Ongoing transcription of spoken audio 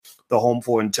the home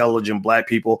for intelligent Black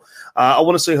people. I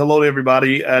want to say hello to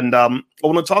everybody, and I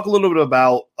want to talk a little bit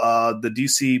about the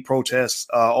D.C. protests,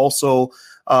 also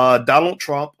Donald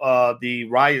Trump, the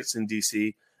riots in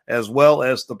D.C., as well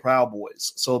as the Proud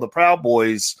Boys. So the Proud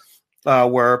Boys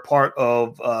were part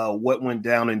of what went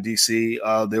down in D.C.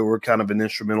 They were kind of an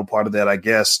instrumental part of that, I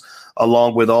guess,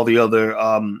 along with all the other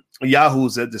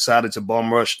yahoos that decided to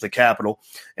bum rush the Capitol.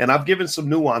 And I've given some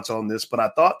nuance on this, but I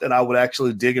thought that I would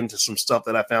actually dig into some stuff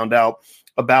that I found out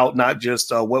about not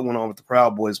just what went on with the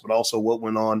Proud Boys, but also what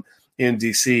went on in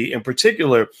D.C. In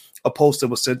particular, a post that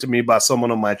was sent to me by someone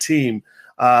on my team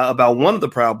about one of the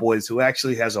Proud Boys who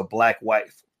actually has a Black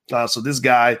wife. So this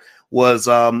guy was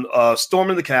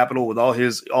storming the Capitol with all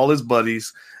his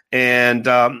buddies. And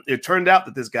it turned out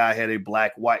that this guy had a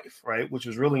Black wife, right, which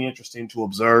was really interesting to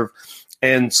observe.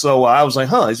 And so I was like,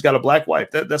 he's got a Black wife.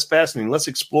 That's fascinating. Let's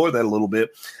explore that a little bit.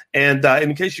 And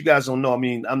in case you guys don't know, I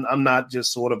mean, I'm not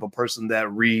just sort of a person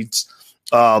that reads,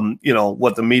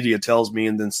 what the media tells me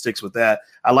and then sticks with that.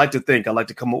 I like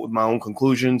to come up with my own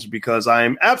conclusions because I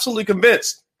am absolutely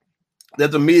convinced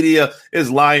that the media is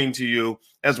lying to you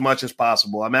as much as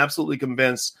possible. I'm absolutely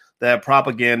convinced that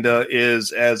propaganda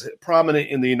is as prominent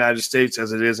in the United States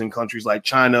as it is in countries like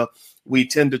China. We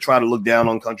tend to try to look down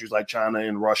on countries like China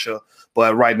and Russia.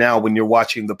 But right now, when you're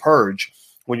watching The Purge,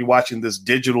 when you're watching this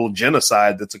digital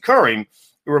genocide that's occurring,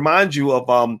 it reminds you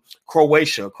of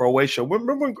Croatia.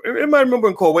 Remember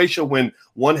in Croatia when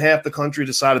one half the country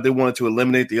decided they wanted to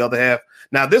eliminate the other half?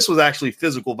 Now, this was actually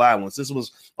physical violence. This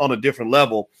was on a different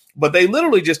level. But they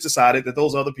literally just decided that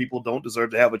those other people don't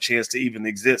deserve to have a chance to even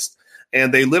exist.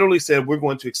 And they literally said, we're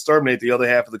going to exterminate the other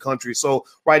half of the country. So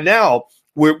right now,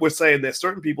 we're saying that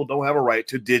certain people don't have a right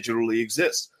to digitally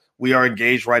exist. We are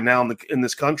engaged right now in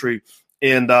this country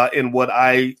in what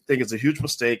I think is a huge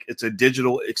mistake. It's a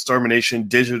digital extermination,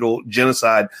 digital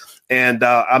genocide. And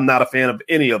I'm not a fan of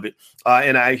any of it.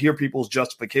 And I hear people's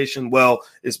justification. Well,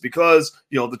 it's because,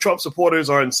 the Trump supporters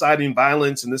are inciting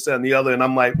violence and this, that, and the other. And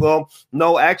I'm like, well,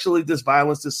 no, actually, this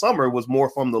violence this summer was more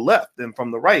from the left than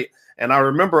from the right. And I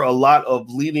remember a lot of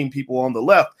leading people on the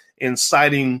left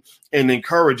inciting and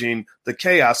encouraging the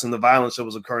chaos and the violence that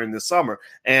was occurring this summer.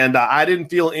 And I didn't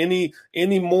feel any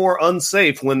more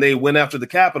unsafe when they went after the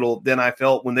Capitol than I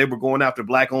felt when they were going after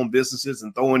Black-owned businesses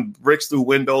and throwing bricks through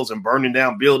windows and burning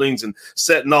down buildings and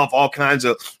setting off all kinds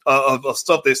of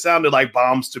stuff that sounded like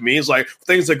bombs to me. It's like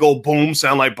things that go boom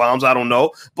sound like bombs. I don't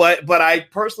know. But I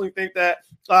personally think that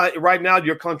right now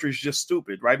your country is just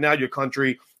stupid. Right now your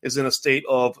country is in a state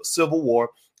of civil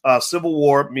war. Civil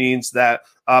war means that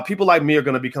people like me are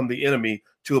going to become the enemy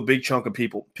to a big chunk of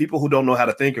people. People who don't know how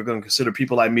to think are going to consider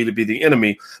people like me to be the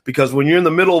enemy, because when you're in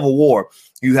the middle of a war,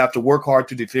 you have to work hard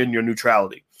to defend your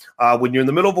neutrality. When you're in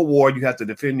the middle of a war, you have to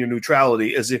defend your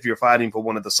neutrality as if you're fighting for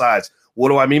one of the sides. What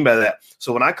do I mean by that?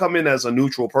 So when I come in as a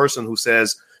neutral person who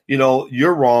says,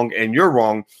 you're wrong and you're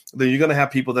wrong, then you're going to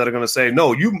have people that are going to say,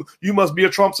 no, you must be a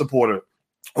Trump supporter.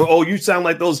 Or, oh, you sound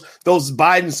like those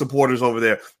Biden supporters over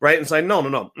there, right? And it's like,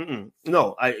 no.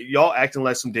 Y'all acting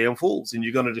like some damn fools, and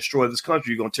you're going to destroy this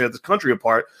country. You're going to tear this country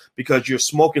apart because you're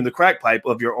smoking the crack pipe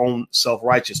of your own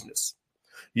self-righteousness.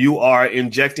 You are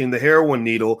injecting the heroin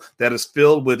needle that is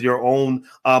filled with your own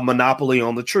monopoly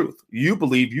on the truth. You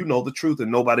believe you know the truth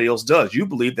and nobody else does. You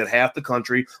believe that half the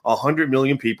country, 100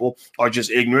 million people, are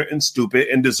just ignorant and stupid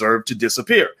and deserve to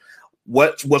disappear.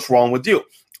 What's wrong with you?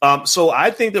 So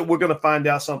I think that we're going to find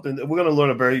out something, that we're going to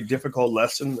learn a very difficult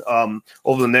lesson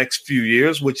over the next few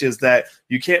years, which is that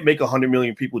you can't make 100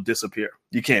 million people disappear.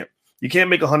 You can't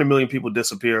make 100 million people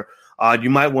disappear. You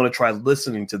might want to try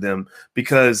listening to them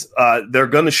because they're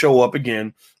going to show up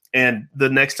again. And the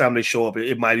next time they show up,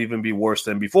 it might even be worse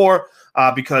than before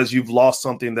because you've lost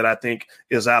something that I think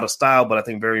is out of style, but I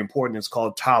think very important. It's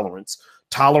called tolerance.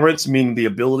 Tolerance meaning the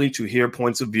ability to hear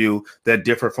points of view that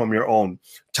differ from your own.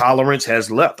 Tolerance has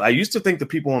left. I used to think the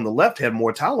people on the left had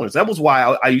more tolerance. That was why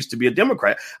I used to be a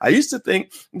Democrat. I used to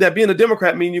think that being a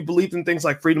Democrat means you believed in things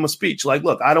like freedom of speech. Like,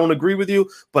 look, I don't agree with you,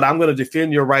 but I'm going to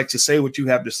defend your right to say what you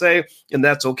have to say, and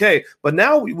that's okay. But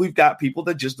now we've got people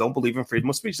that just don't believe in freedom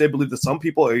of speech. They believe that some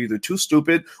people are either too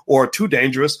stupid or too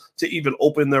dangerous to even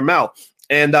open their mouth.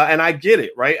 And I get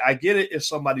it, right? I get it if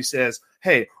somebody says,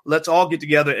 hey, let's all get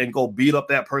together and go beat up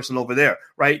that person over there,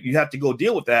 right? You have to go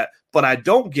deal with that. But I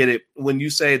don't get it when you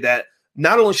say that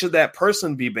not only should that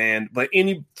person be banned, but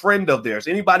any friend of theirs,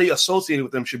 anybody associated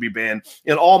with them should be banned.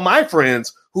 And all my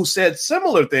friends who said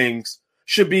similar things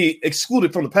should be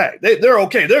excluded from the pack. They're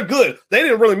okay. They're good. They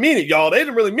didn't really mean it, y'all. They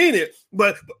didn't really mean it.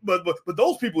 But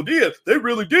those people did. They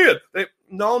really did.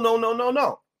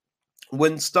 No.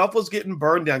 When stuff was getting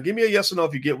burned down, give me a yes or no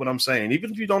if you get what I'm saying.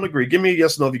 Even if you don't agree, give me a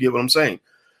yes or no if you get what I'm saying.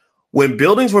 When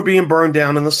buildings were being burned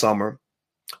down in the summer,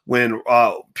 when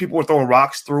people were throwing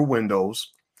rocks through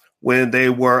windows, when they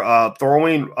were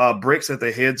throwing bricks at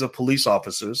the heads of police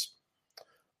officers,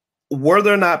 were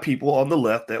there not people on the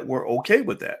left that were okay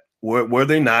with that? Were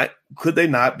they not? Could they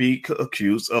not be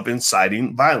accused of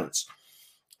inciting violence?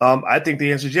 I think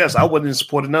the answer is yes. I wasn't in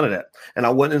support of none of that, and I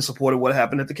wasn't in support of what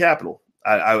happened at the Capitol.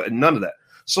 I none of that.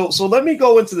 So let me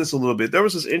go into this a little bit. There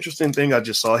was this interesting thing I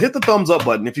just saw. Hit the thumbs up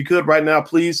button if you could right now,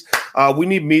 please. We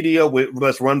need media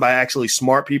that's run by actually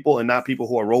smart people and not people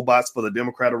who are robots for the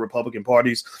Democrat or Republican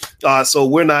parties. So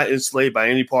we're not enslaved by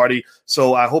any party.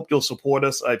 So I hope you'll support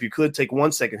us. If you could take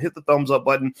 1 second, hit the thumbs up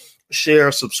button, share,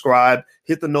 subscribe,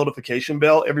 hit the notification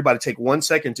bell. Everybody take 1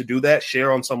 second to do that.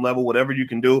 Share on some level, whatever you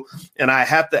can do. And I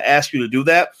have to ask you to do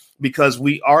that, because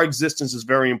our existence is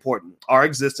very important. Our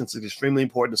existence is extremely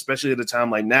important, especially at a time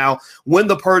like now when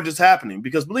the purge is happening.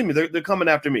 Because believe me, they're coming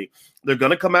after me. They're going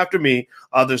to come after me.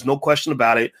 There's no question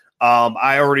about it. I'm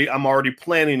already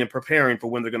planning and preparing for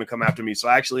when they're going to come after me. So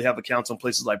I actually have accounts on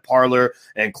places like Parler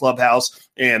and Clubhouse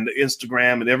and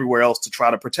Instagram and everywhere else to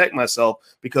try to protect myself,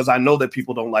 because I know that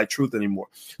people don't like truth anymore.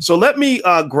 So let me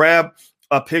grab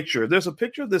a picture. There's a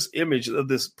picture of this image of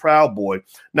this Proud Boy.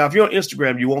 Now, if you're on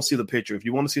Instagram, you won't see the picture. If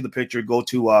you want to see the picture, go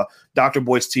to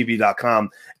drboycetv.com.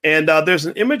 And there's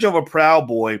an image of a Proud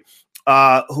Boy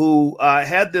who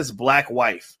had this black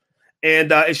wife.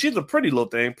 And she's a pretty little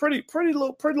thing, pretty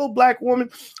little black woman,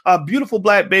 a beautiful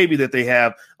black baby that they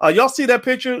have. Y'all see that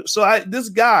picture? So this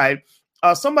guy,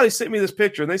 somebody sent me this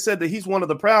picture, and they said that he's one of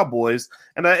the Proud Boys,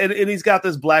 and he's got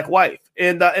this black wife,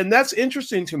 and that's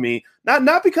interesting to me.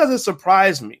 Not because it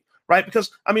surprised me, right?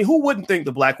 Because I mean, who wouldn't think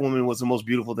the black woman was the most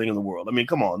beautiful thing in the world? I mean,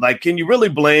 come on, like, can you really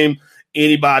blame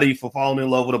anybody for falling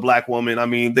in love with a black woman? I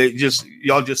mean,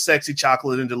 y'all just sexy,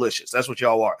 chocolate, and delicious. That's what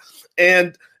y'all are.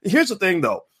 And here's the thing,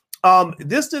 though.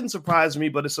 This didn't surprise me,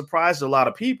 but it surprised a lot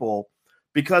of people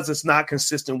because it's not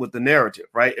consistent with the narrative,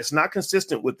 right? It's not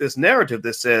consistent with this narrative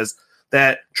that says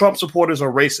that Trump supporters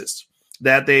are racist,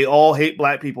 that they all hate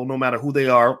black people no matter who they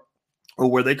are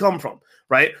or where they come from,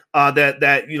 right?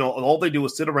 That all they do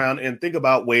is sit around and think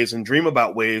about ways and dream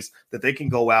about ways that they can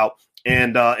go out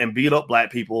and beat up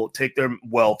black people, take their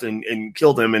wealth and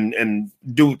kill them and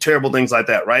do terrible things like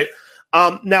that, right?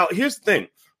 Now, here's the thing.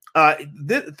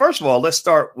 First of all, let's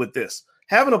start with this.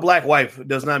 Having a black wife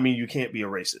does not mean you can't be a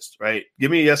racist, right?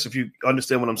 Give me a yes if you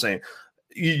understand what I'm saying.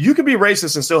 You can be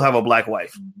racist and still have a black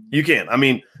wife. You can. I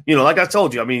mean, like I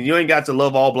told you, I mean, you ain't got to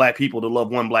love all black people to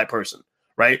love one black person,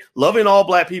 right? Loving all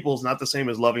black people is not the same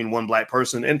as loving one black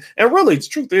person. And really, the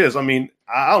truth is, I mean,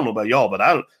 I don't know about y'all, but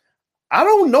I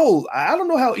don't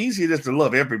know how easy it is to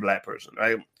love every black person,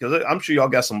 right? Because I'm sure y'all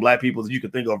got some black people that you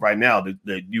can think of right now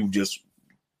that you just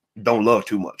don't love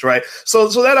too much, right? So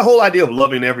that whole idea of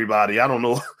loving everybody, I don't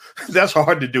know, that's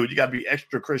hard to do. You got to be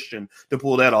extra Christian to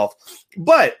pull that off.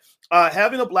 But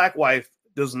having a black wife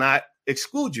does not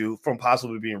exclude you from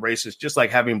possibly being racist, just like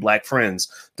having black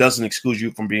friends doesn't exclude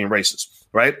you from being racist,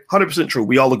 right? 100% true.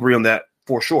 We all agree on that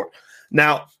for sure.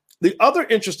 Now, the other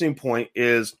interesting point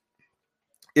is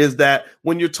that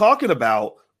when you're talking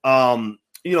about, when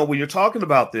you're talking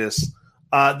about this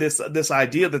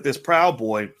idea that this Proud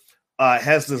Boy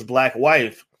has this black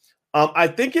wife, I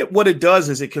think what it does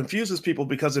is it confuses people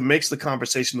because it makes the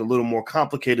conversation a little more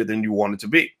complicated than you want it to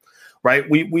be, right?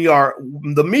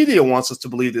 The media wants us to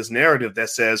believe this narrative that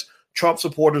says Trump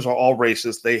supporters are all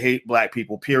racist. They hate black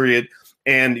people, period.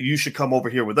 And you should come over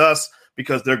here with us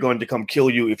because they're going to come kill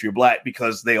you if you're black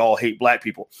because they all hate black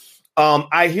people.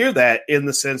 I hear that in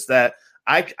the sense that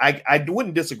I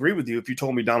wouldn't disagree with you if you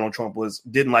told me Donald Trump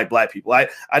didn't like black people.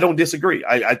 I don't disagree.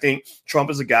 I think Trump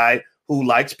is a guy who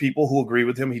likes people who agree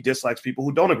with him. He dislikes people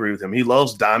who don't agree with him. He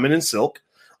loves Diamond and Silk,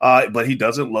 but he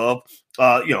doesn't love,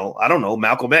 I don't know,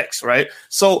 Malcolm X, right?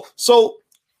 So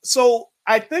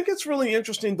I think it's really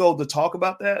interesting, though, to talk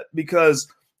about that because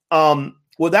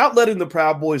without letting the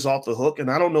Proud Boys off the hook, and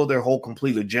I don't know their whole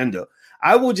complete agenda,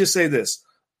 I will just say this.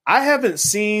 I haven't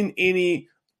seen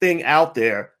anything out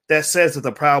there that says that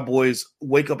the Proud Boys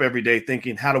wake up every day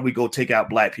thinking, how do we go take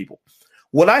out black people?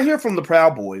 What I hear from the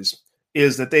Proud Boys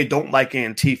is that they don't like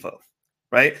Antifa,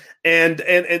 right? And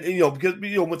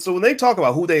because so when they talk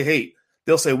about who they hate,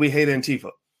 they'll say we hate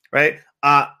Antifa, right?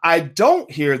 I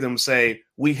don't hear them say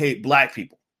we hate black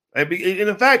people. Right? And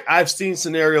in fact, I've seen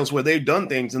scenarios where they've done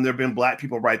things and there've been black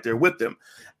people right there with them.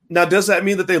 Now, does that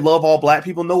mean that they love all black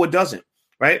people? No, it doesn't.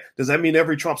 Right? Does that mean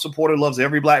every Trump supporter loves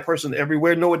every black person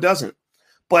everywhere? No, it doesn't.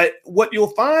 But what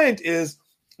you'll find is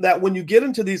that when you get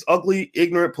into these ugly,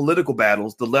 ignorant political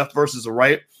battles, the left versus the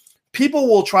right, people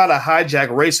will try to hijack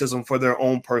racism for their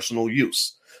own personal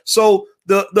use. So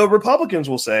the Republicans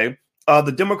will say,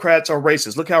 the Democrats are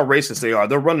racist. Look how racist they are.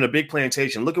 They're running a big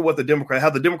plantation. Look at what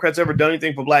have the Democrats ever done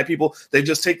anything for black people? They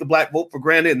just take the black vote for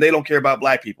granted and they don't care about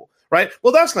black people, right?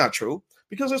 Well, that's not true,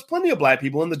 because there's plenty of black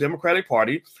people in the Democratic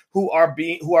Party who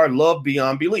are loved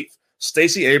beyond belief.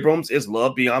 Stacey Abrams is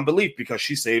loved beyond belief because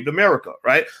she saved America,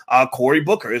 right? Cory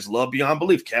Booker is loved beyond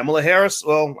belief. Kamala Harris,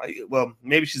 well,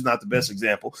 maybe she's not the best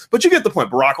example, but you get the point.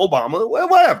 Barack Obama, well,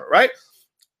 whatever, right?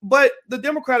 But the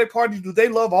Democratic Party, do they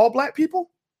love all black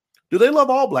people? Do they love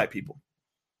all black people?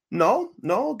 No,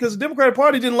 because the Democratic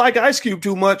Party didn't like Ice Cube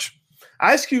too much.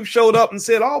 Ice Cube showed up and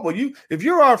said, "Oh, well, if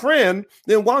you're our friend,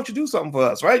 then why don't you do something for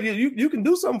us, right? You can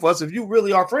do something for us if you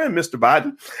really are our friend, Mr.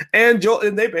 Biden." And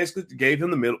they basically gave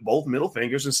him both middle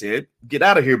fingers and said, "Get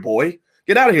out of here, boy.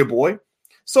 Get out of here, boy."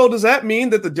 So does that mean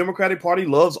that the Democratic Party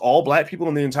loves all black people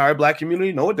in the entire black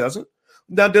community? No, it doesn't.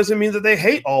 That doesn't mean that they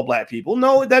hate all black people.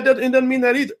 No, it doesn't mean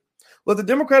that either. What the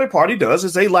Democratic Party does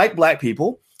is they like black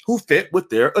people who fit with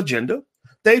their agenda.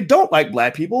 They don't like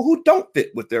black people who don't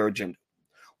fit with their agenda.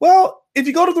 Well, if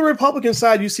you go to the Republican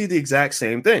side, you see the exact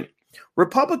same thing.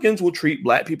 Republicans will treat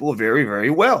black people very, very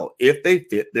well if they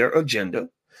fit their agenda.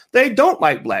 They don't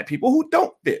like black people who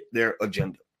don't fit their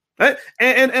agenda. Right?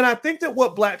 And I think that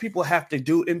what black people have to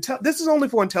do, this is only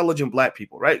for intelligent black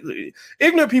people, right?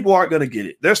 Ignorant people aren't going to get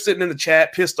it. They're sitting in the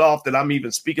chat pissed off that I'm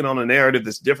even speaking on a narrative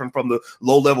that's different from the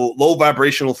low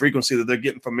vibrational frequency that they're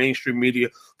getting from mainstream media.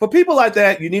 For people like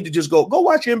that, you need to just go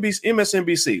watch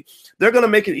MSNBC. They're going to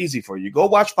make it easy for you. Go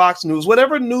watch Fox News,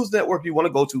 whatever news network you want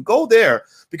to go to, go there,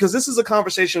 because this is a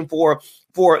conversation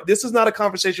this is not a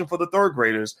conversation for the third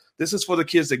graders. This is for the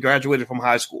kids that graduated from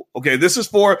high school. Okay, this is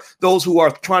for those who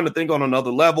are trying to think on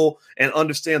another level and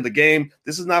understand the game.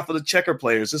 This is not for the checker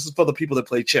players. This is for the people that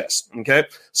play chess. Okay,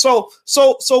 so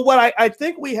what I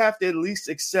think we have to at least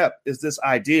accept is this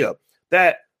idea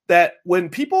that when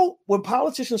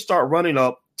politicians start running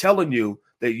up telling you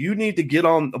that you need to get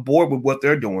on board with what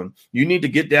they're doing, you need to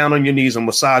get down on your knees and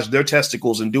massage their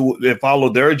testicles and follow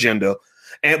their agenda.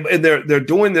 And they're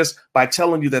doing this by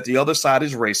telling you that the other side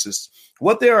is racist.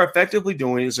 What they are effectively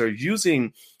doing is they're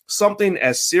using something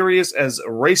as serious as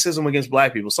racism against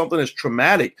black people, something as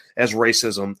traumatic as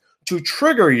racism, to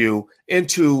trigger you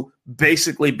into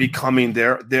basically becoming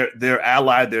their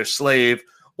ally, their slave,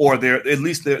 or at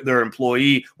least their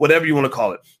employee, whatever you want to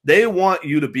call it. They want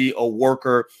you to be a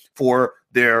worker for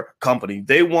their company.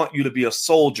 They want you to be a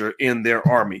soldier in their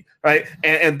army, right?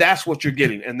 And that's what you're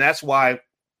getting. And that's why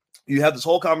you have this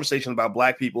whole conversation about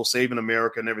black people saving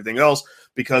America and everything else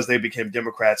because they became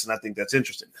Democrats, and I think that's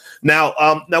interesting. Now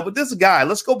with this guy,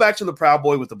 let's go back to the Proud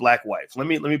Boy with the black wife. Let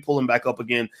me pull him back up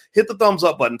again. Hit the thumbs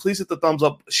up button. Please hit the thumbs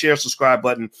up, share, subscribe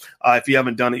button if you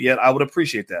haven't done it yet. I would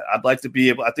appreciate that. I'd like to be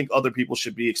able. I think other people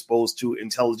should be exposed to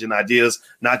intelligent ideas,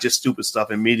 not just stupid stuff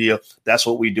in media. That's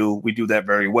what we do. We do that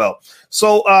very well.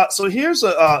 So here's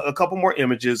a couple more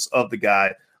images of the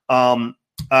guy.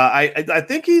 I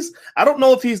think I don't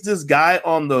know if he's this guy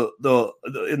on the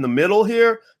in the middle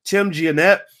here, Tim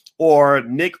Giannett or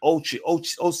Nick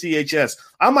OCHS.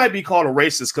 I might be called a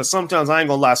racist because sometimes I ain't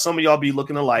gonna lie, some of y'all be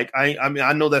looking alike. I mean,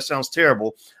 I know that sounds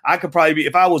terrible. I could probably be,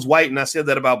 if I was white and I said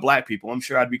that about black people, I'm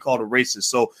sure I'd be called a racist.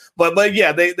 So, but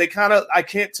yeah, they kind of, I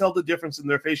can't tell the difference in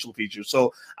their facial features.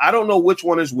 So I don't know which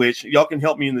one is which. Y'all can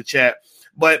help me in the chat.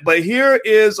 But here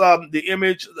is the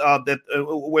image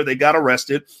where they got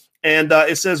arrested. And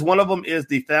it says one of them is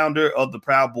the founder of the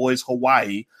Proud Boys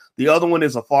Hawaii. The other one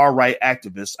is a far right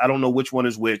activist. I don't know which one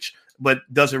is which, but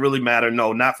does it really matter?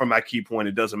 No, not from my key point.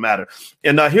 It doesn't matter.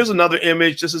 And here's another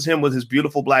image. This is him with his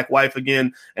beautiful black wife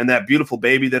again and that beautiful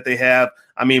baby that they have.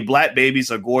 I mean, black babies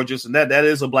are gorgeous. And that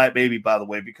is a black baby, by the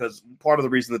way, because part of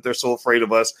the reason that they're so afraid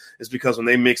of us is because when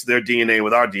they mix their DNA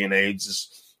with our DNA,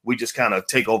 we just kind of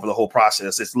take over the whole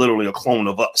process. It's literally a clone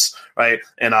of us, right?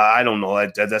 And I don't know.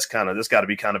 That's got to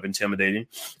be kind of intimidating.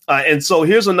 And so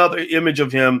here's another image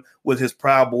of him with his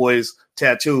Proud Boys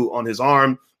tattoo on his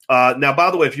arm. Now,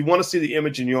 by the way, if you want to see the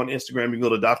image and you're on Instagram, you can go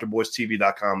to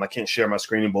drboystv.com. I can't share my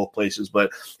screen in both places, but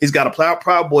he's got a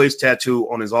Proud Boys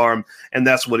tattoo on his arm, and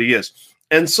that's what he is.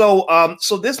 And so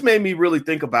this made me really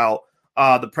think about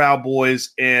the Proud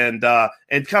Boys and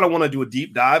kind of want to do a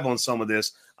deep dive on some of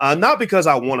this. Not because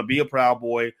I want to be a Proud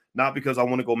Boy, not because I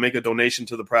want to go make a donation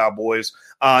to the Proud Boys,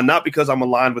 not because I'm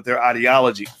aligned with their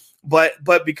ideology, but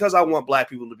because I want black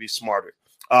people to be smarter.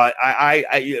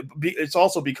 It's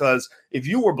also because if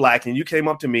you were black and you came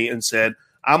up to me and said,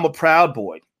 I'm a Proud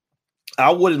Boy,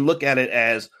 I wouldn't look at it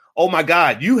as, oh my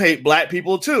God, you hate black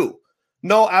people too.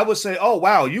 No, I would say, oh,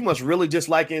 wow, you must really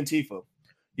dislike Antifa.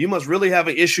 You must really have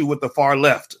an issue with the far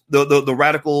left, the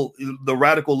radical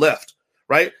left,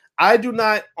 right? I do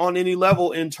not on any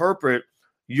level interpret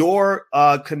your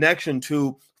connection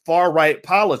to far right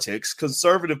politics,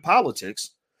 conservative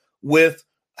politics, with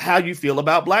how you feel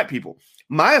about black people.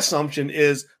 My assumption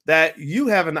is that you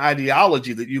have an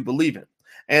ideology that you believe in.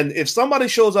 And if somebody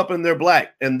shows up and they're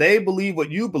black and they believe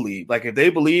what you believe, like if they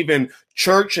believe in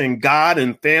church and God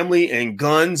and family and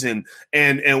guns and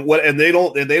they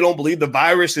don't believe the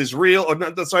virus is real, or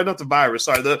not the virus,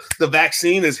 the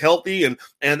vaccine is healthy, and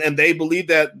they believe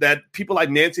that people like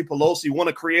Nancy Pelosi want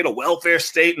to create a welfare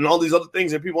state and all these other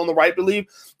things that people on the right believe,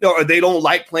 or they don't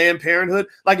like Planned Parenthood.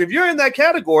 Like if you're in that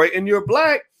category and you're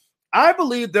black, I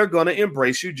believe they're going to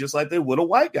embrace you just like they would a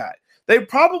white guy. They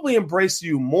probably embrace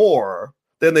you more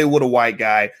than they would a white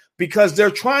guy, because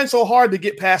they're trying so hard to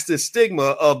get past this stigma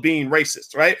of being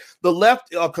racist, right? The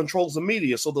left controls the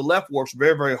media. So the left works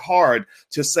very, very hard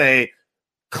to say,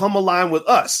 come align with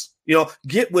us,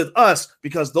 get with us,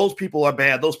 because those people are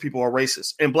bad. Those people are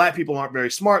racist, and black people aren't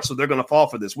very smart. So they're going to fall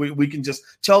for this. We can just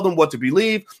tell them what to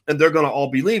believe and they're going to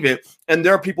all believe it. And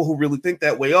there are people who really think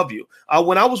that way of you.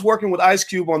 When I was working with Ice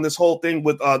Cube on this whole thing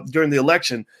during the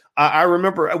election, I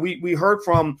remember we heard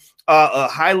from a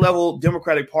high-level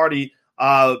Democratic Party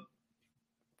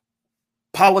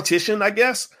politician, I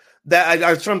guess, that I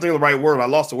was trying to think of the right word. I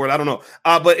lost the word. I don't know.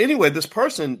 But anyway, this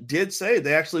person did say,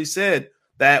 they actually said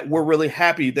that we're really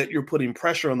happy that you're putting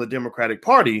pressure on the Democratic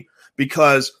Party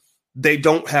because they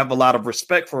don't have a lot of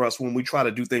respect for us when we try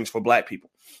to do things for black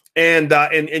people. And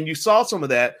you saw some of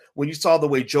that when you saw the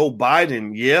way Joe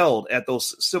Biden yelled at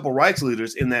those civil rights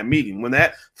leaders in that meeting. When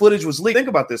that footage was leaked, think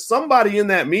about this. Somebody in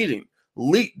that meeting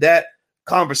leaked that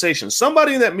conversation.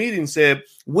 Somebody in that meeting said,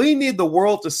 we need the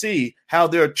world to see how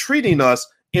they're treating us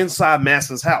inside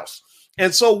Massa's house.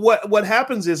 And so what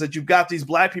happens is that you've got these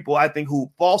black people, I think,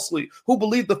 who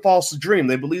believe the false dream.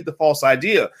 They believe the false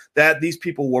idea that these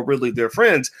people were really their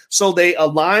friends. So they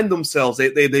aligned themselves.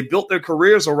 They built their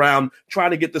careers around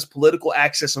trying to get this political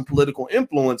access and political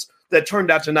influence that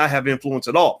turned out to not have influence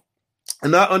at all.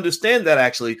 And I understand that,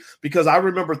 actually, because I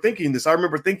remember thinking this. I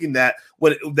remember thinking that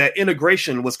that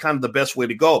integration was kind of the best way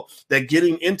to go, that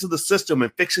getting into the system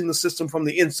and fixing the system from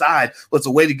the inside was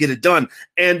the way to get it done.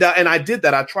 And I did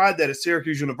that. I tried that at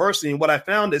Syracuse University. And what I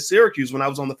found at Syracuse when I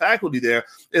was on the faculty there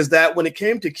is that when it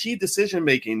came to key decision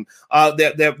making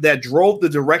that drove the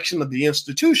direction of the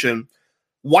institution,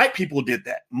 white people did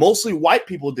that. Mostly white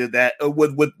people did that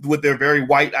with their very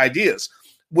white ideas.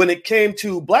 When it came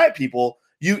to black people,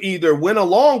 you either went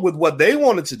along with what they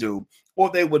wanted to do, or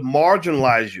they would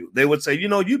marginalize you. They would say,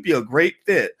 you'd be a great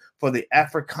fit for the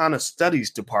Africana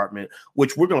Studies Department,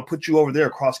 which we're going to put you over there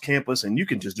across campus and you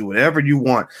can just do whatever you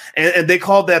want. And they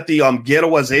call that the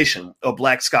ghettoization of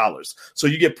black scholars. So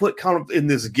you get put kind of in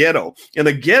this ghetto. And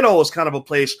the ghetto is kind of a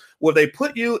place where they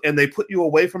put you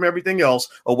away from everything else,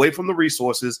 away from the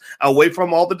resources, away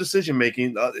from all the decision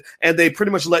making, and they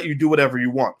pretty much let you do whatever you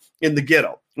want in the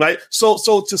ghetto. Right. So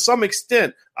to some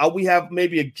extent, we have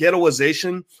maybe a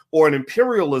ghettoization or an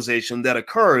imperialization that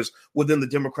occurs within the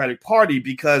Democratic Party,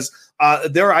 because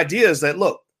their idea is that,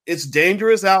 look, it's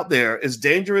dangerous out there. It's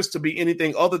dangerous to be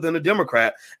anything other than a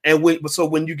Democrat. And so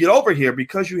when you get over here,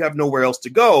 because you have nowhere else to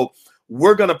go,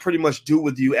 we're going to pretty much do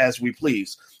with you as we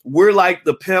please. We're like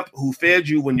the pimp who fed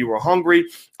you when you were hungry.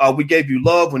 We gave you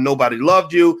love when nobody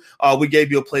loved you. We gave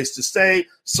you a place to stay.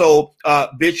 So,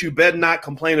 bitch, you better not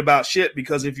complain about shit,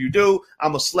 because if you do,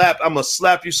 I'm gonna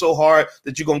slap you so hard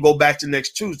that you're gonna go back to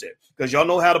next Tuesday. Because y'all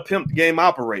know how the pimp game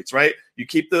operates, right? You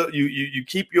keep you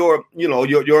keep your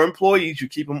employees, you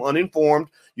keep them uninformed,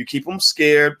 you keep them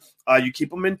scared, you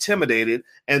keep them intimidated,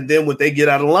 and then when they get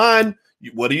out of line,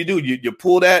 what do? You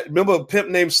pull that. Remember a pimp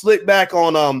named Slickback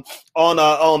on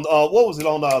what was it,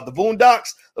 on the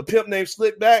Boondocks? A pimp named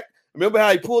Slickback. Remember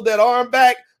how he pulled that arm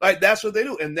back? Like, that's what they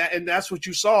do, and that's what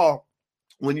you saw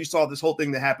when you saw this whole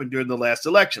thing that happened during the last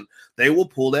election. They will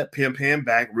pull that pimp hand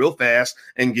back real fast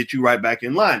and get you right back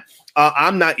in line.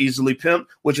 I'm not easily pimped,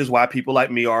 which is why people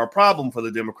like me are a problem for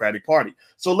the Democratic Party.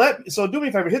 So do me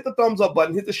a favor, hit the thumbs up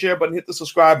button, hit the share button, hit the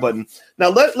subscribe button. Now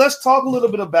let's talk a little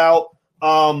bit about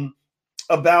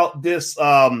this,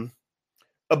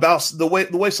 about the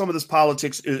way some of this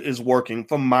politics is working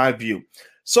from my view.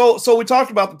 So we talked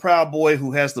about the Proud Boy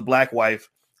who has the black wife.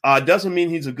 Doesn't mean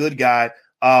he's a good guy.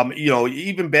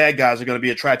 Even bad guys are going to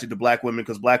be attracted to black women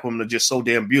because black women are just so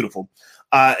damn beautiful.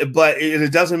 But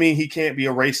it doesn't mean he can't be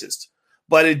a racist.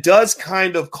 But it does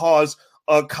kind of cause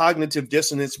a cognitive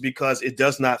dissonance, because it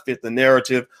does not fit the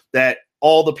narrative that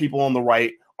all the people on the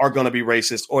right are going to be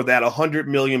racist, or that 100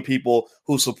 million people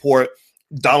who support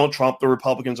Donald Trump, the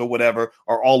Republicans or whatever,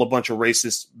 are all a bunch of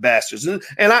racist bastards. And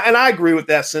I agree with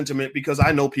that sentiment, because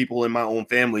I know people in my own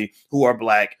family who are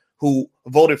black who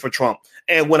voted for Trump.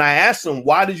 And when I asked them,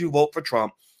 why did you vote for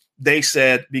Trump? They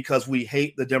said, because we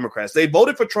hate the Democrats. They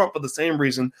voted for Trump for the same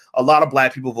reason a lot of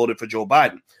black people voted for Joe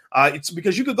Biden. It's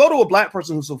because you could go to a black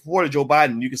person who supported Joe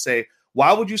Biden. And you could say,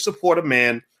 why would you support a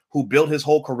man who built his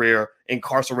whole career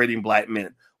incarcerating black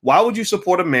men? Why would you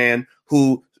support a man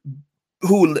who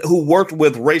worked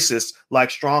with racists like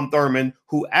Strom Thurmond,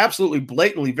 who absolutely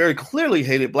blatantly, very clearly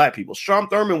hated black people? Strom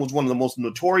Thurmond was one of the most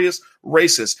notorious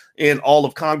racists in all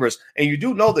of Congress. And you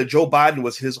do know that Joe Biden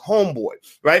was his homeboy,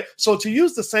 right? So to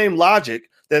use the same logic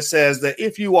that says that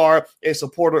if you are a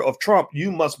supporter of Trump,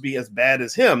 you must be as bad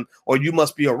as him, or you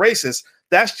must be a racist,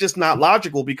 that's just not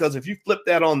logical, because if you flip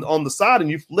that on the side and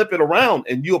you flip it around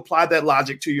and you apply that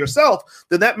logic to yourself,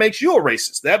 then that makes you a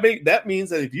racist. That means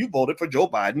that if you voted for Joe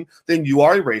Biden, then you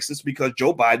are a racist, because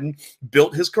Joe Biden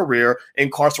built his career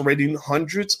incarcerating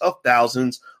hundreds of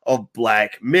thousands of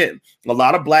black men. A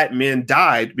lot of black men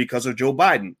died because of Joe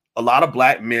Biden. A lot of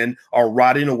black men are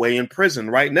rotting away in prison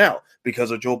right now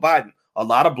because of Joe Biden. A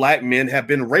lot of black men have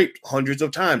been raped hundreds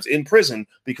of times in prison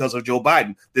because of Joe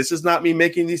Biden. This is not me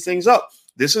making these things up.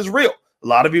 This is real. A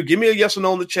lot of you, give me a yes or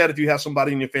no in the chat if you have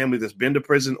somebody in your family that's been to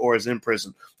prison or is in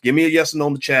prison. Give me a yes or no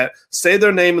in the chat. Say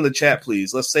their name in the chat,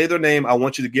 please. Let's say their name. I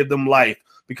want you to give them life,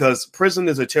 because prison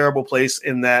is a terrible place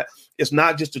in that it's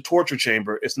not just a torture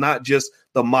chamber. It's not just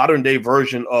the modern day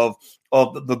version of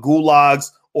the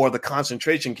gulags or the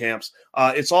concentration camps.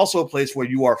 It's also a place where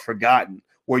you are forgotten,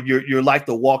 where you're like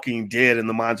the walking dead in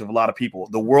the minds of a lot of people.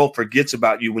 The world forgets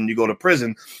about you when you go to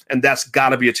prison, and that's got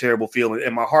to be a terrible feeling.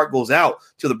 And my heart goes out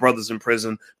to the brothers in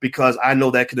prison, because I know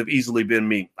that could have easily been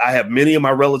me. I have many of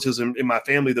my relatives in my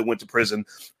family that went to prison,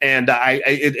 and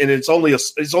it's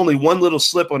only one little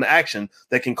slip on action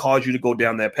that can cause you to go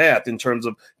down that path in terms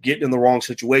of getting in the wrong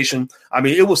situation. I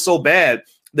mean, it was so bad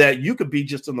that you could be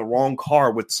just in the wrong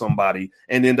car with somebody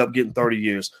and end up getting 30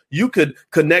 years. You could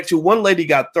connect to, one lady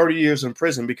got 30 years in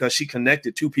prison because she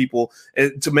connected two people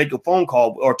to make a phone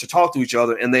call or to talk to each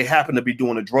other, and they happened to be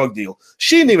doing a drug deal.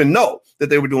 She didn't even know that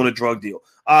they were doing a drug deal.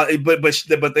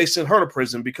 But they sent her to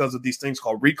prison because of these things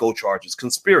called RICO charges,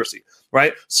 conspiracy,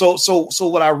 right? So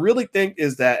what I really think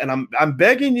is that, and I'm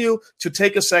begging you to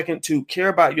take a second to care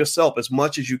about yourself as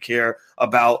much as you care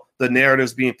about the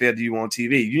narratives being fed to you on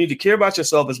TV. You need to care about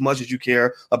yourself as much as you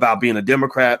care about being a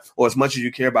Democrat, or as much as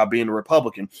you care about being a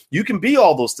Republican. You can be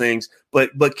all those things,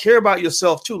 but care about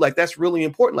yourself too. Like, that's really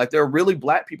important. Like, there are really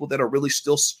black people that are really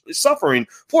still suffering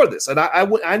for this. And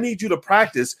I need you to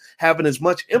practice having as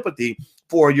much empathy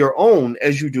for your own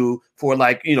as you do for,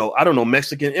 like, I don't know,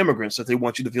 Mexican immigrants that they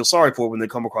want you to feel sorry for when they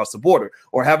come across the border,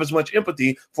 or have as much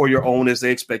empathy for your own as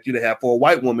they expect you to have for a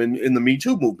white woman in the Me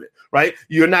Too movement, right?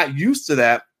 You're not used to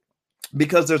that,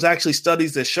 because there's actually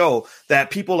studies that show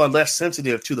that people are less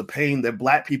sensitive to the pain that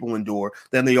black people endure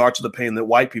than they are to the pain that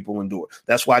white people endure.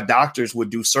 That's why doctors would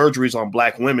do surgeries on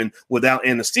black women without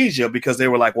anesthesia, because they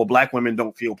were like, well, black women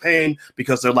don't feel pain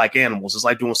because they're like animals. It's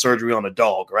like doing surgery on a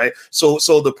dog, right? So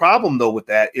the problem, though, with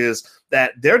that is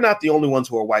that they're not the only ones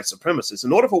who are white supremacists.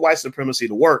 In order for white supremacy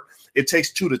to work, it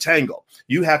takes two to tango.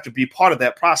 You have to be part of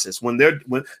that process. When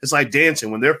it's like dancing,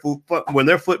 when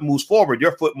their foot moves forward,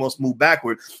 your foot must move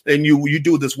backward, and you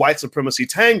do this white supremacy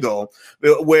tango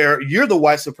where you're the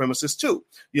white supremacist too.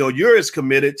 You're as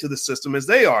committed to the system as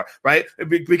they are, right?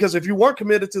 Because if you weren't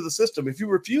committed to the system, if you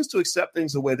refuse to accept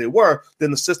things the way they were,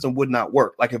 then the system would not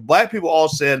work. Like, if black people all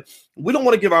said, we don't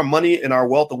want to give our money and our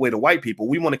wealth away to white people,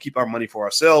 we want to keep our money for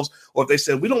ourselves. Or if they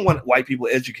said, we don't want white people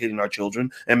educating our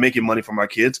children and making money from our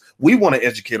kids, we want to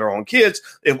educate our own kids.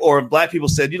 If black people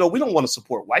said, we don't want to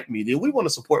support white media, we want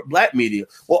to support black media.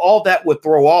 Well, all that would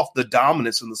throw off the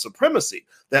dominance and the supremacy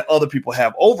that other people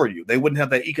have over you. They wouldn't have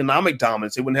that economic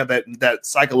dominance. They wouldn't have that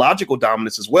psychological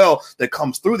dominance as well that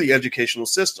comes through the educational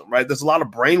system, right? There's a lot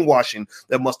of brainwashing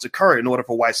that must occur in order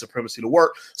for white supremacy to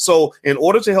work. So in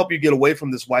order to help you get away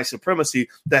from this white supremacy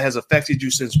that has affected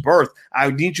you since birth, I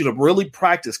need you to really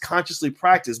consciously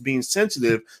practice being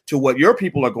sensitive to what your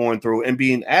people are going through, and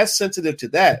being as sensitive to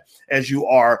that as you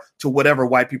are to whatever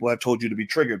white people have told you to be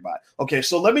triggered by. Okay,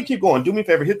 so let me keep going. Do me a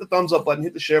favor, hit the thumbs up button,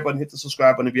 hit the share button, hit the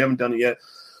subscribe button if you haven't done it yet.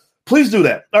 Please do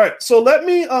that. All right. So let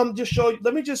me just show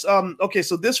you. Okay.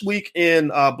 So this week in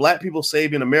Black People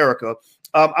Saving America,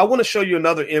 I want to show you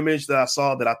another image that I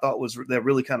saw that I thought that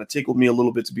really kind of tickled me a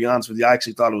little bit, to be honest with you. I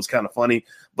actually thought it was kind of funny,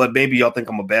 but maybe y'all think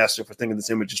I'm a bastard for thinking this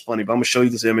image is funny, but I'm going to show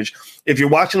you this image. If you're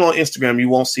watching on Instagram, you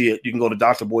won't see it. You can go to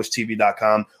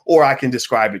drboystv.com, or I can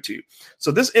describe it to you.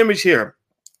 So this image here,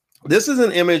 this is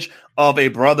an image of a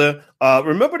brother.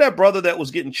 Remember that brother that was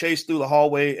getting chased through the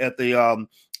hallway at the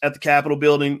Capitol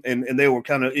building, and they were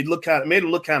made him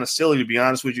look kind of silly, to be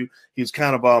honest with you. He was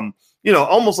kind of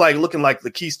almost like looking like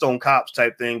the Keystone Cops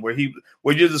type thing where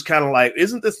you're just kind of like,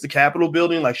 isn't this the Capitol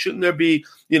building? Like, shouldn't there be,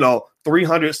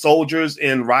 300 soldiers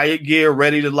in riot gear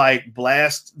ready to like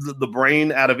blast the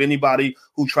brain out of anybody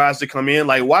who tries to come in?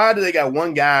 Like, why do they got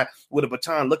one guy with a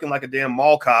baton looking like a damn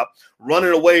mall cop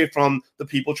running away from the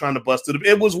people trying to bust it?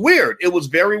 It was weird. It was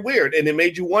very weird. And it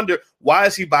made you wonder, why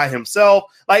is he by himself?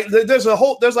 Like there's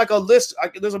like a list.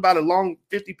 There's about a long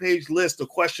 50-page list of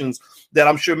questions that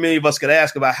I'm sure many of us could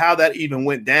ask about how that even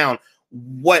went down.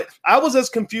 What I was as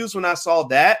confused when I saw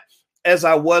that as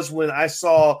I was when I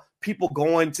saw people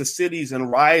going to cities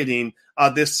and rioting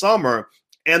this summer,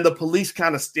 and the police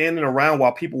kind of standing around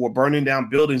while people were burning down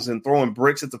buildings and throwing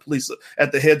bricks at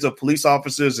the heads of police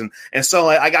officers. And so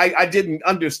I didn't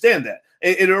understand that.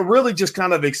 It really just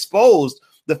kind of exposed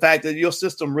the fact that your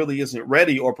system really isn't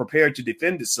ready or prepared to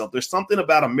defend itself. There's something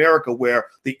about America where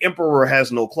the emperor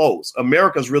has no clothes.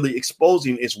 America's really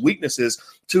exposing its weaknesses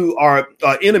to our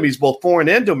enemies, both foreign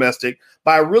and domestic,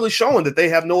 by really showing that they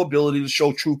have no ability to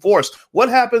show true force. What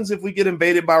happens if we get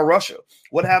invaded by Russia?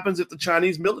 What happens if the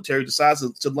Chinese military decides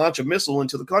to launch a missile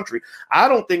into the country? I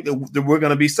don't think that we're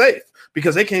going to be safe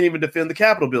because they can't even defend the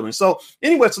Capitol building. So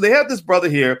anyway, so they have this brother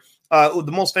here,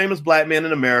 the most famous black man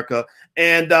in America.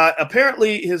 And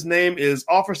apparently his name is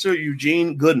Officer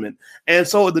Eugene Goodman. And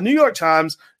so the New York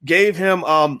Times gave him,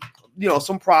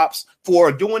 some props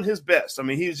for doing his best. I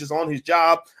mean, he's just on his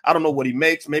job. I don't know what he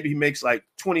makes. Maybe he makes like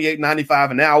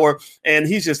 $28.95 an hour. And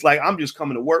he's just like, I'm just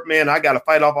coming to work, man. I got to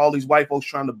fight off all these white folks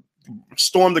trying to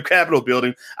storm the Capitol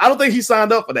building. I don't think he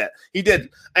signed up for that. He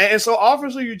didn't. And so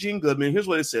Officer Eugene Goodman, here's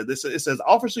what it said. It says,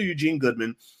 Officer Eugene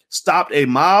Goodman stopped a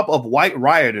mob of white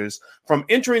rioters from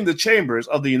entering the chambers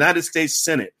of the United States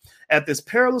Senate. At this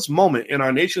perilous moment in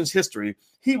our nation's history,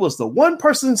 he was the one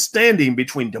person standing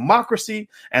between democracy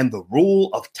and the rule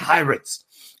of tyrants.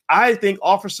 I think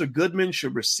Officer Goodman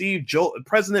should receive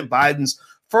President Biden's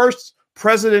first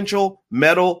Presidential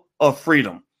Medal of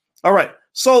Freedom. All right.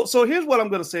 So here's what I'm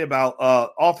going to say about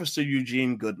Officer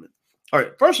Eugene Goodman. All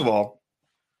right. First of all,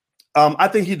 I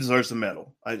think he deserves the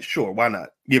medal. Sure. Why not?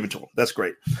 Give it to him. That's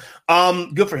great.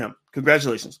 Good for him.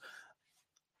 Congratulations.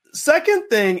 Second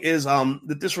thing is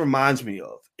that this reminds me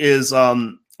of is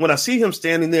when I see him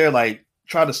standing there, like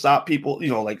trying to stop people,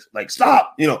 like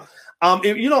stop,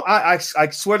 I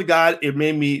swear to God, it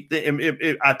made me,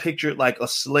 I pictured like a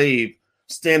slave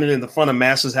standing in the front of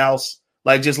Master's house,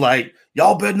 like just like,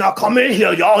 y'all better not come in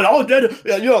here, y'all did,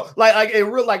 like a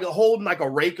real, like holding like a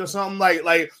rake or something, like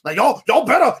y'all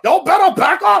better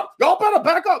back up,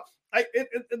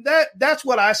 that's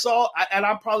what I saw, and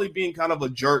I'm probably being kind of a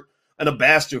jerk and a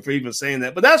bastard for even saying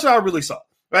that, but that's what I really saw,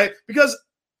 right? Because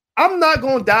I'm not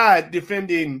going to die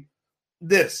defending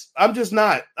this. I'm just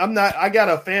not. I got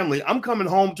a family. I'm coming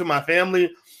home to my family.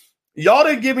 Y'all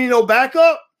didn't give me no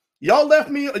backup. Y'all left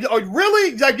me.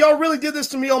 Really? Like y'all really did this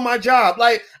to me on my job.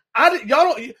 Like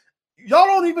y'all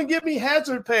don't even give me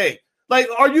hazard pay. Like,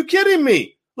 are you kidding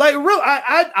me? Like, real?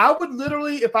 I would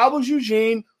literally, if I was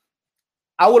Eugene,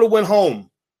 I would have went home.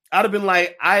 I'd have been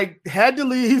like, I had to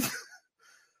leave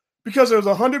because there was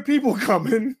 100 people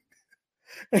coming,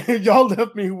 and y'all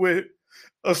left me with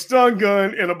a stun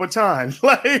gun and a baton.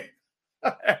 Like,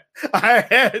 I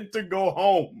had to go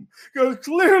home because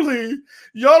clearly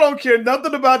y'all don't care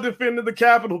nothing about defending the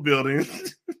Capitol building.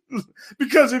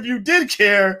 Because if you did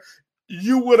care,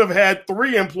 you would have had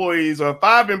 3 employees or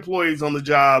 5 employees on the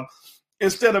job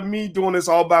instead of me doing this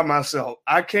all by myself.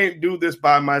 I can't do this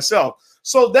by myself.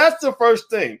 So that's the first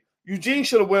thing. Eugene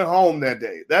should have went home that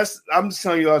day. I'm just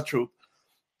telling you the truth.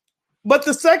 But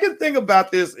the second thing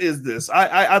about this is this.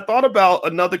 I thought about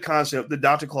another concept that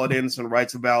Dr. Claude Anderson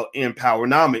writes about in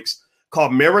Powernomics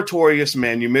called meritorious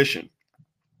manumission.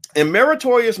 And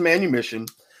meritorious manumission,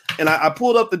 and I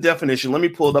pulled up the definition. Let me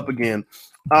pull it up again.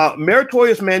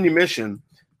 Meritorious manumission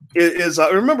is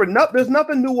remember, there's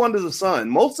nothing new under the sun.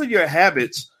 Most of your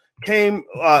habits came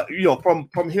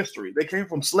from history. They came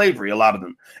from slavery, a lot of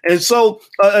them. And so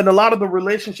and a lot of the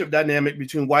relationship dynamic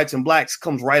between whites and blacks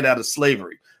comes right out of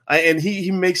slavery. And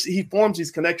he forms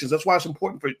these connections. That's why it's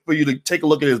important for you to take a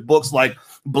look at his books like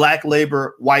Black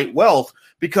Labor, White Wealth,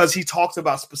 because he talks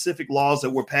about specific laws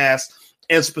that were passed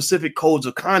and specific codes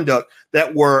of conduct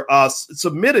that were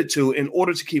submitted to in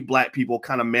order to keep black people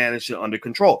kind of managed and under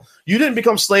control. You didn't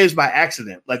become slaves by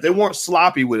accident. Like, they weren't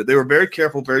sloppy with it. They were very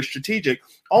careful, very strategic,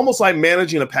 almost like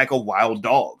managing a pack of wild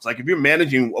dogs. Like, if you're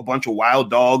managing a bunch of wild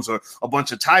dogs or a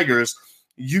bunch of tigers,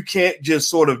 you can't just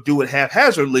sort of do it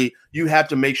haphazardly. You have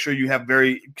to make sure you have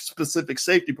very specific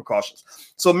safety precautions.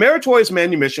 So meritorious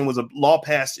manumission was a law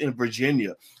passed in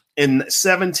Virginia in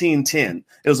 1710.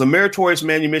 It was a Meritorious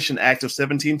Manumission Act of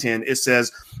 1710. It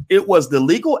says it was the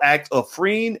legal act of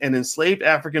freeing an enslaved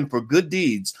African for good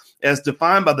deeds as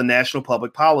defined by the national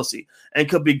public policy and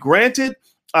could be granted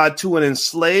to an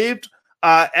enslaved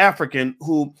African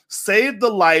who saved the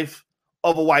life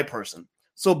of a white person.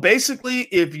 So basically,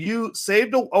 if you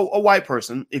saved a white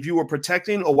person, if you were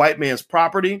protecting a white man's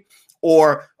property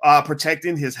or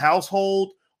protecting his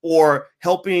household or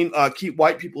helping keep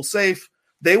white people safe,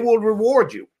 they will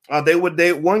reward you.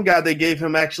 One guy, they gave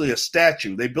him actually a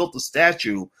statue. They built a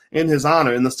statue in his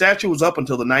honor, and the statue was up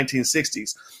until the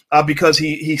 1960s because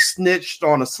he snitched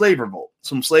on a slave revolt.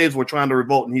 Some slaves were trying to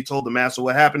revolt, and he told the master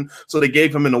what happened, so they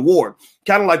gave him an award,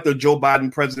 kind of like the Joe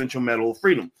Biden Presidential Medal of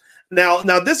Freedom. Now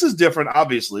this is different,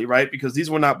 obviously, right? Because these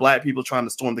were not black people trying to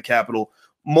storm the Capitol.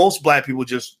 Most black people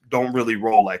just don't really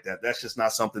roll like that. That's just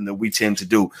not something that we tend to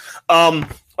do.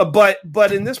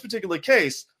 But in this particular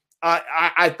case,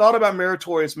 I thought about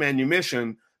meritorious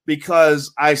manumission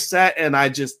because I sat and I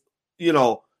just,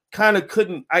 kind of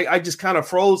couldn't. I just kind of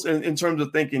froze in terms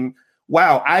of thinking,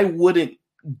 wow, I wouldn't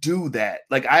do that.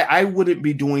 Like I wouldn't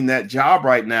be doing that job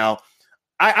right now.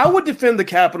 I would defend the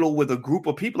Capitol with a group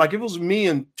of people. Like if it was me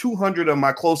and 200 of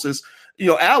my closest,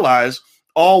 allies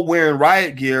all wearing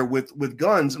riot gear with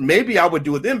guns, maybe I would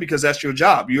do it then because that's your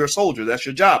job. You're a soldier. That's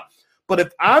your job. But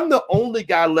if I'm the only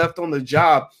guy left on the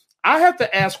job, I have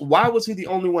to ask, why was he the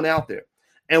only one out there?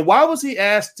 And why was he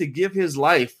asked to give his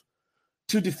life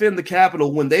to defend the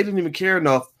Capitol when they didn't even care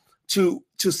enough to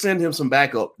send him some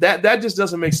backup? That just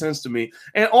doesn't make sense to me.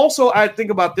 And also, I think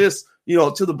about this,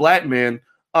 to the black man,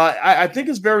 I think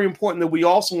it's very important that we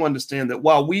also understand that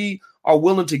while we are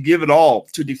willing to give it all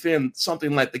to defend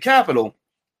something like the Capitol,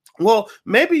 well,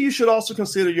 maybe you should also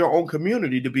consider your own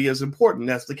community to be as important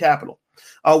as the Capitol.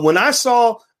 When I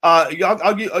saw, I'll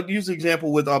use the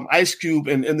example with Ice Cube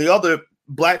and the other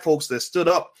black folks that stood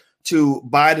up to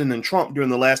Biden and Trump during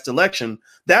the last election,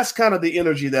 that's kind of the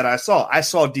energy that I saw. I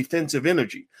saw defensive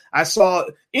energy. I saw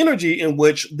energy in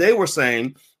which they were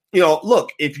saying,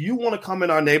 look, if you want to come in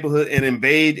our neighborhood and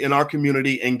invade in our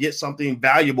community and get something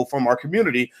valuable from our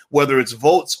community, whether it's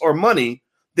votes or money,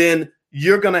 then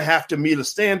you're going to have to meet a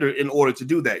standard in order to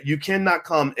do that. You cannot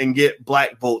come and get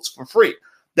black votes for free.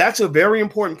 That's a very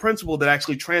important principle that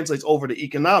actually translates over to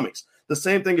economics. The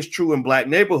same thing is true in black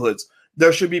neighborhoods.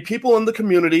 There should be people in the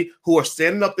community who are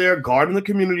standing up there guarding the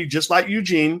community, just like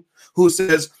Eugene, who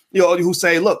says, who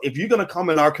say, look, if you're going to come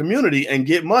in our community and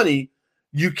get money,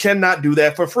 you cannot do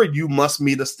that for free. You must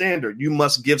meet a standard. You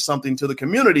must give something to the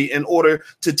community in order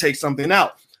to take something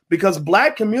out. Because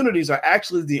black communities are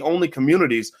actually the only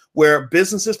communities where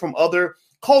businesses from other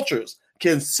cultures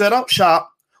can set up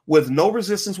shop with no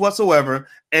resistance whatsoever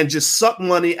and just suck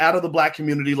money out of the black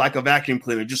community like a vacuum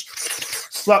cleaner. Just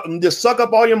suck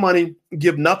up all your money,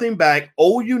 give nothing back,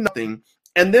 owe you nothing,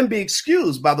 and then be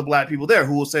excused by the black people there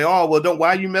who will say, oh, well,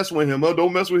 why are you messing with him? Oh,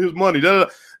 don't mess with his money.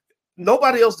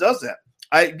 Nobody else does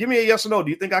that. Give me a yes or no. Do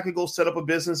you think I could go set up a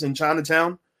business in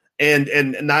Chinatown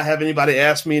and not have anybody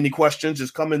ask me any questions?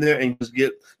 Just come in there and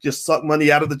just suck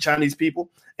money out of the Chinese people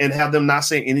and have them not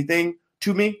say anything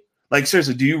to me? Like,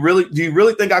 seriously, do you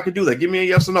really think I could do that? Give me a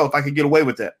yes or no if I could get away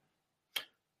with that.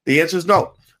 The answer is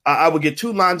no. I would get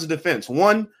two lines of defense.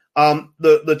 One,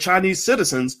 the Chinese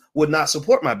citizens would not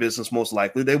support my business, most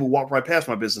likely. They would walk right past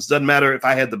my business. Doesn't matter if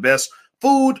I had the best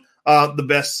food, the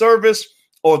best service,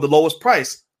 or the lowest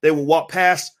price. They will walk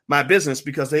past my business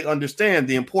because they understand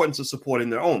the importance of supporting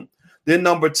their own. Then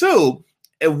number two,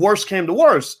 if worse came to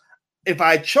worse, if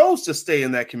I chose to stay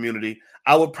in that community,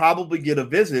 I would probably get a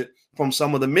visit from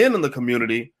some of the men in the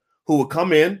community who would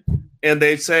come in and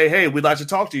they'd say, hey, we'd like to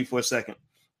talk to you for a second.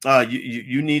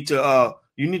 You need to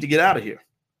get out of here.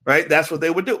 Right. That's what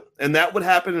they would do. And that would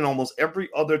happen in almost every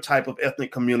other type of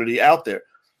ethnic community out there.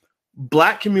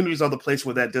 Black communities are the place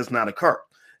where that does not occur.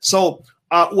 So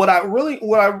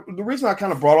the reason I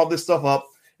kind of brought all this stuff up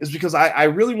is because I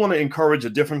really want to encourage a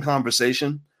different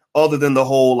conversation other than the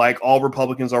whole, like, all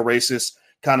Republicans are racist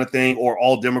kind of thing or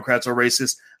all Democrats are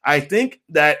racist. I think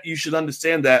that you should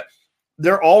understand that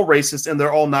they're all racist and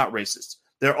they're all not racist.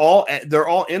 They're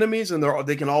all enemies and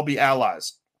they can all be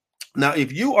allies. Now,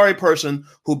 if you are a person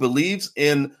who believes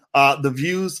in the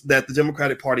views that the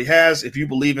Democratic Party has, if you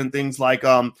believe in things like,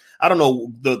 their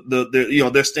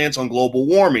stance on global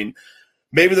warming,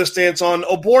 maybe their stance on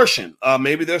abortion,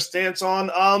 maybe their stance on,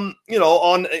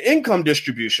 on income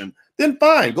distribution, then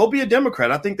fine, go be a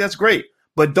Democrat. I think that's great.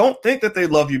 But don't think that they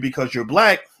love you because you're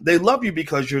black. They love you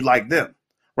because you're like them,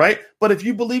 right? But if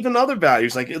you believe in other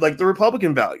values, like the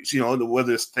Republican values,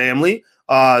 whether it's family,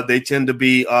 they tend to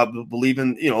be believe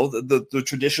in, the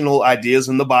traditional ideas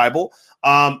in the Bible.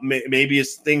 Maybe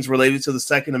it's things related to the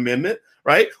Second Amendment,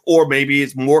 right? Or maybe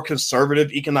it's more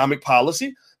conservative economic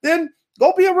policy. Then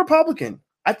go be a Republican.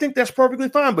 I think that's perfectly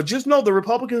fine. But just know the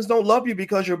Republicans don't love you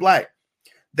because you're black.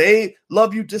 They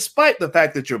love you despite the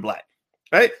fact that you're black,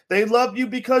 right? They love you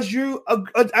because you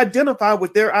identify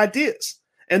with their ideas.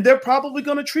 And they're probably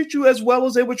going to treat you as well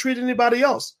as they would treat anybody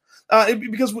else.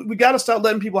 Because we got to start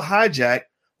letting people hijack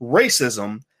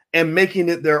racism and making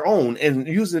it their own and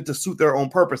using it to suit their own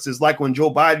purposes. Like when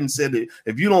Joe Biden said that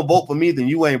if you don't vote for me, then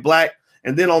you ain't black.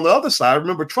 And then on the other side,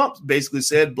 remember Trump basically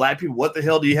said, black people, what the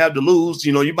hell do you have to lose?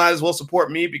 You know, you might as well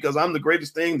support me because I'm the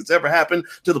greatest thing that's ever happened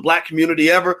to the black community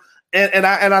ever. And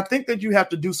I think that you have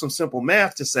to do some simple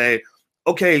math to say,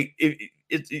 okay,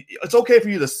 it's okay for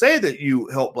you to say that you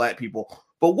help black people,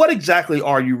 but what exactly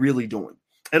are you really doing?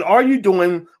 And are you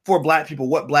doing for black people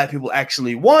what black people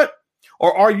actually want?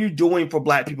 Or are you doing for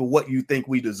black people what you think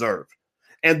we deserve?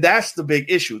 And that's the big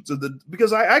issue. So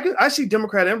because I see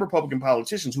Democrat and Republican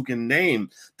politicians who can name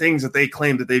things that they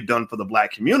claim that they've done for the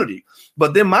black community.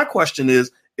 But then my question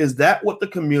is that what the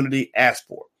community asked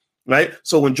for? Right.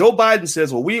 So when Joe Biden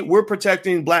says, well, we're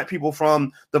protecting black people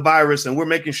from the virus and we're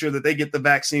making sure that they get the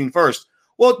vaccine first.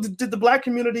 Well, did the black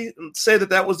community say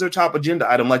that was their top agenda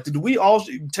item? Like, did we all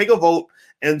take a vote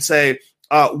and say,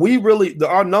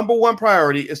 our number one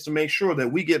priority is to make sure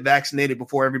that we get vaccinated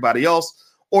before everybody else?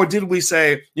 Or did we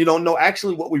say, no,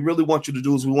 actually what we really want you to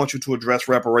do is we want you to address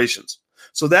reparations.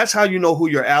 So that's how you know who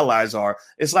your allies are.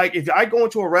 It's like if I go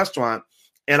into a restaurant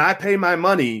and I pay my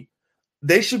money,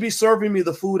 they should be serving me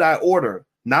the food I order,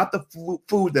 not the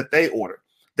food that they order.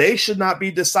 They should not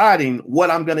be deciding what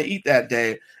I'm going to eat that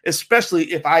day,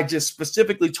 especially if I just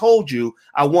specifically told you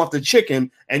I want the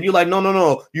chicken and you're like,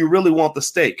 no, you really want the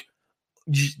steak.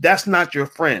 That's not your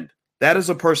friend. That is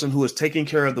a person who is taking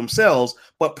care of themselves,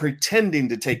 but pretending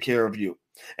to take care of you.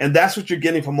 And that's what you're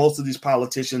getting from most of these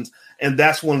politicians. And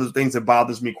that's one of the things that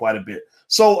bothers me quite a bit.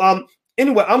 So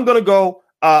anyway, I'm going to go.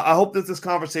 I hope that this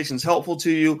conversation is helpful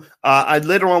to you.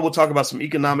 Later on, we'll talk about some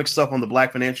economic stuff on the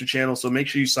Black Financial Channel. So make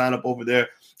sure you sign up over there.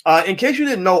 In case you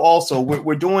didn't know, also,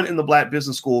 we're doing in the Black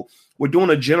Business School, we're doing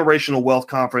a generational wealth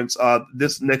conference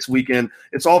this next weekend.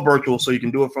 It's all virtual, so you can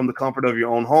do it from the comfort of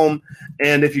your own home.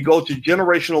 And if you go to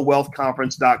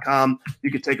generationalwealthconference.com,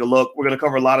 you can take a look. We're going to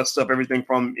cover a lot of stuff, everything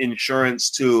from insurance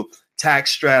to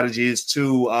tax strategies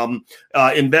to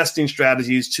investing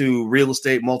strategies to real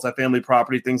estate, multifamily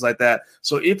property, things like that.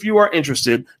 So if you are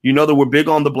interested, you know that we're big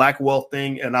on the Black wealth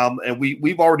thing, and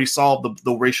we've already solved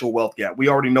the racial wealth gap. We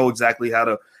already know exactly how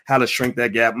to shrink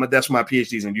that gap. That's my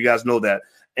PhDs, and you guys know that.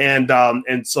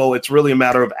 And so it's really a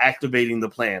matter of activating the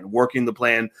plan, working the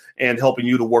plan, and helping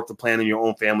you to work the plan in your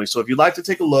own family. So if you'd like to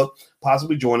take a look,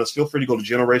 possibly join us, feel free to go to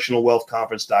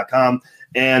generationalwealthconference.com.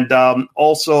 And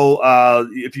also,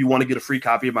 if you want to get a free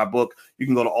copy of my book, you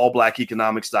can go to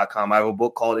allblackeconomics.com. I have a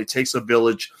book called It Takes a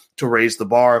Village to Raise the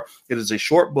Bar. It is a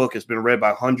short book. It's been read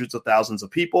by hundreds of thousands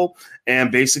of people.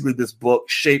 And basically, this book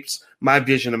shapes my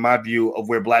vision and my view of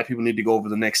where Black people need to go over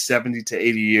the next 70 to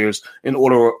 80 years in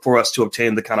order for us to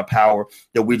obtain the kind of power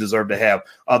that we deserve to have.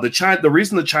 The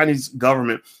reason the Chinese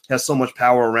government has so much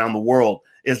power around the world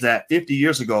is that 50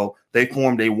 years ago, they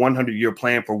formed a 100-year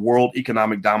plan for world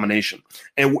economic domination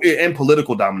and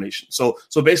political domination. So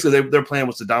basically, their plan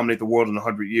was to dominate the world in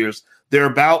 100 years. They're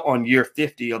about on year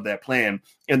 50 of that plan,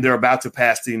 and they're about to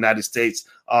pass the United States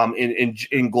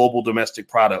in global domestic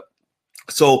product.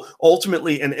 So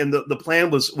ultimately, and the plan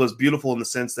was beautiful in the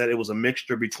sense that it was a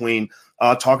mixture between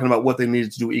talking about what they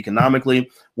needed to do economically,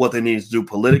 what they needed to do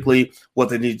politically, what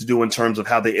they need to do in terms of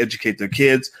how they educate their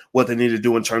kids, what they need to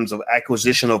do in terms of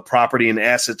acquisition of property and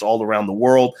assets all around the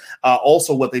world,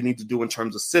 also what they need to do in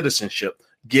terms of citizenship,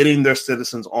 getting their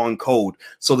citizens on code.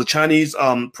 So the Chinese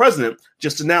president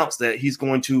just announced that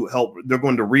they're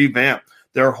going to revamp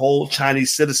their whole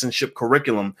Chinese citizenship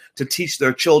curriculum to teach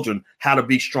their children how to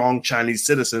be strong Chinese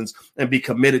citizens and be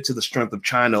committed to the strength of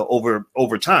China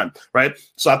over time, right?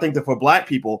 So I think that for Black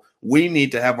people, we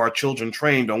need to have our children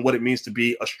trained on what it means to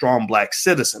be a strong Black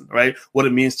citizen, right? What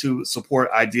it means to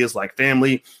support ideas like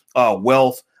family,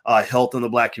 wealth, health in the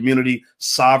Black community,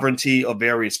 sovereignty of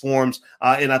various forms.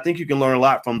 And I think you can learn a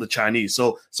lot from the Chinese.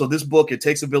 So this book, It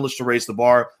Takes a Village to Raise the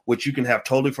Bar, which you can have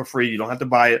totally for free. You don't have to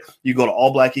buy it. You go to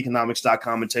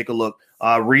allblackeconomics.com and take a look,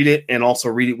 read it, and also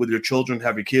read it with your children,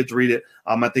 have your kids read it.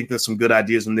 I think there's some good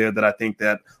ideas in there that I think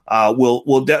that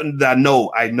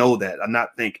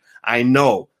I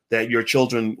know that your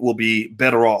children will be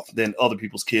better off than other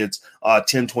people's kids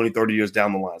 10, 20, 30 years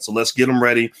down the line. So let's get them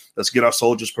ready. Let's get our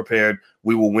soldiers prepared.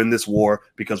 We will win this war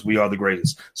because we are the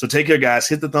greatest. So take care, guys.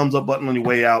 Hit the thumbs up button on your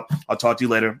way out. I'll talk to you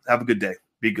later. Have a good day.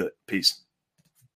 Be good. Peace.